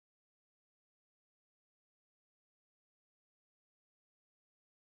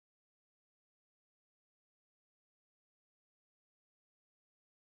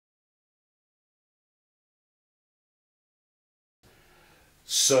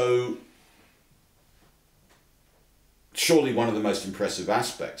So, surely one of the most impressive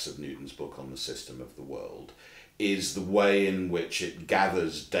aspects of Newton's book on the system of the world is the way in which it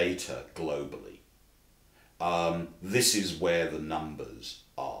gathers data globally. This is where the numbers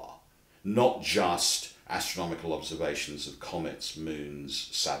are, not just astronomical observations of comets, moons,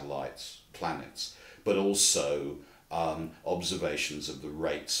 satellites, planets, but also observations of the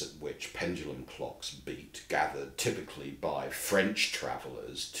rates at which pendulum clocks beat, gathered typically by French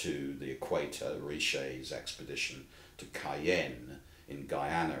travellers to the equator, Richet's expedition to Cayenne in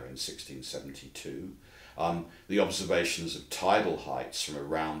Guyana in 1672. The observations of tidal heights from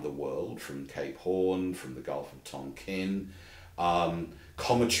around the world, from Cape Horn, from the Gulf of Tonkin,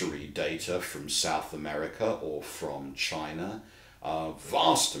 cometary data from South America or from China,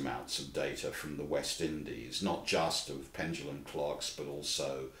 vast amounts of data from the West Indies, not just of pendulum clocks, but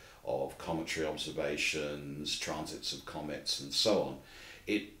also of cometary observations, transits of comets, and so on.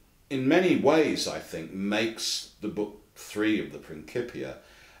 It, in many ways, I think, makes the book 3 of the Principia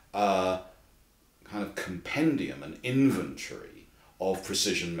kind of compendium, an inventory of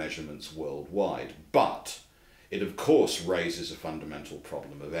precision measurements worldwide. But it, of course, raises a fundamental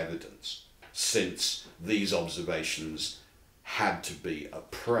problem of evidence, since these observations had to be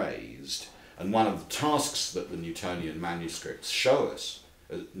appraised. And one of the tasks that the Newtonian manuscripts show us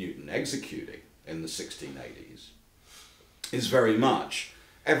Newton executing in the 1680s is very much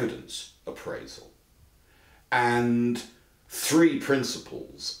evidence appraisal. And 3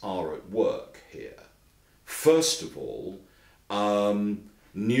 principles are at work here. First of all,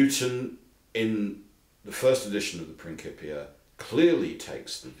 Newton, in the first edition of the Principia, clearly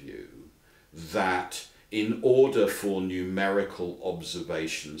takes the view that in order for numerical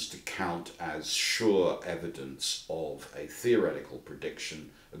observations to count as sure evidence of a theoretical prediction,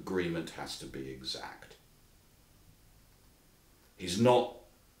 agreement has to be exact. He's not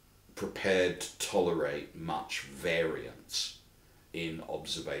prepared to tolerate much variance in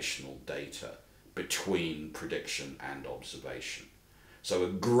observational data between prediction and observation. So a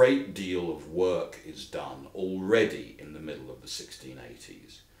great deal of work is done already in the middle of the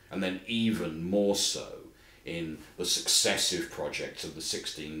 1680s, and then even more so in the successive projects of the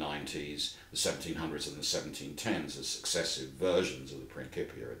 1690s, the 1700s and the 1710s, as successive versions of the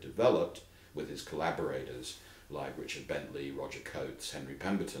Principia are developed with his collaborators like Richard Bentley, Roger Coates, Henry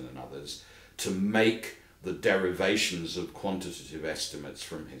Pemberton and others, to make the derivations of quantitative estimates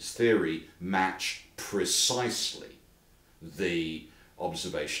from his theory match precisely the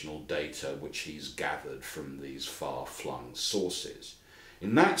observational data which he's gathered from these far-flung sources.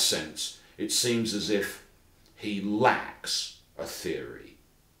 In that sense, it seems as if he lacks a theory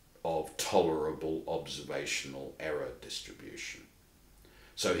of tolerable observational error distribution.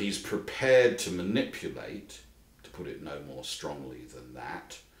 So he's prepared to manipulate, to put it no more strongly than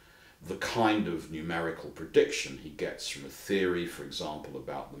that, the kind of numerical prediction he gets from a theory, for example,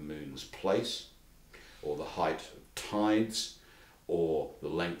 about the moon's place, or the height of tides, or the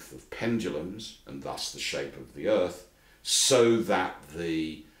length of pendulums, and thus the shape of the Earth, so that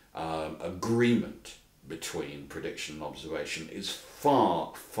the agreement between prediction and observation is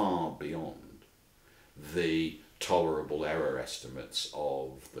far, far beyond the tolerable error estimates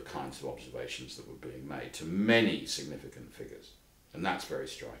of the kinds of observations that were being made to many significant figures. And that's very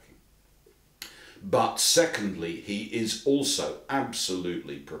striking. But secondly, he is also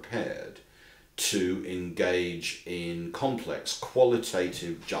absolutely prepared to engage in complex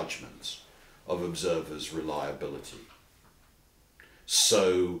qualitative judgments of observers' reliability.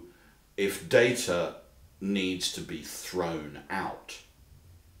 So if data needs to be thrown out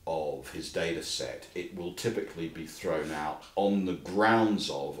of his data set, it will typically be thrown out on the grounds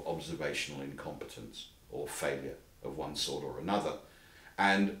of observational incompetence or failure of one sort or another.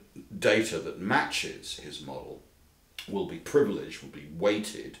 And data that matches his model will be privileged, will be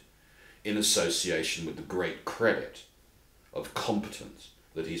weighted in association with the great credit of competence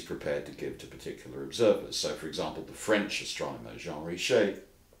that he's prepared to give to particular observers. So, for example, the French astronomer Jean Richet,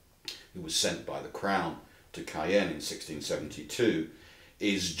 who was sent by the Crown to Cayenne in 1672,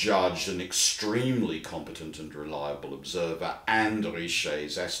 is judged an extremely competent and reliable observer, and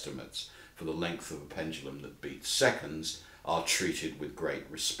Richet's estimates for the length of a pendulum that beats seconds are treated with great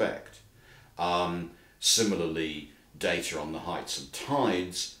respect. Similarly, data on the heights and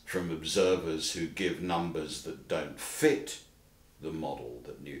tides from observers who give numbers that don't fit the model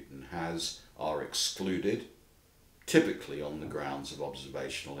that Newton has are excluded, typically on the grounds of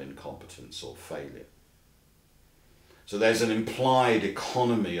observational incompetence or failure. So there's an implied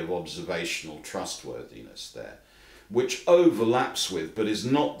economy of observational trustworthiness there, which overlaps with, but is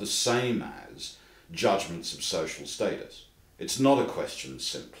not the same as, judgments of social status. It's not a question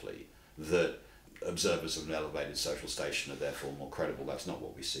simply that observers of an elevated social station are therefore more credible. That's not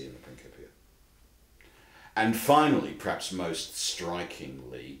what we see in the Principia. And finally, perhaps most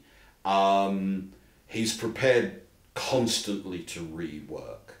strikingly, he's prepared constantly to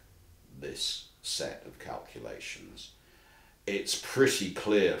rework this set of calculations. It's pretty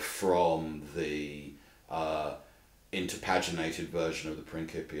clear from the interpaginated version of the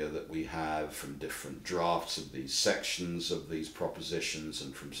Principia that we have, from different drafts of these sections of these propositions,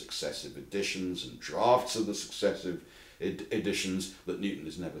 and from successive editions and drafts of the successive editions, that Newton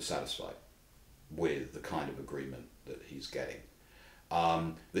is never satisfied with the kind of agreement that he's getting.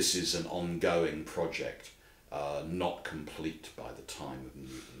 This is an ongoing project, not complete by the time of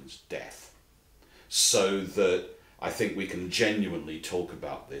Newton's death. So that I think we can genuinely talk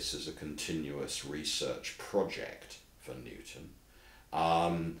about this as a continuous research project for Newton,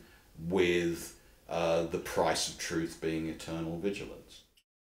 with the price of truth being eternal vigilance.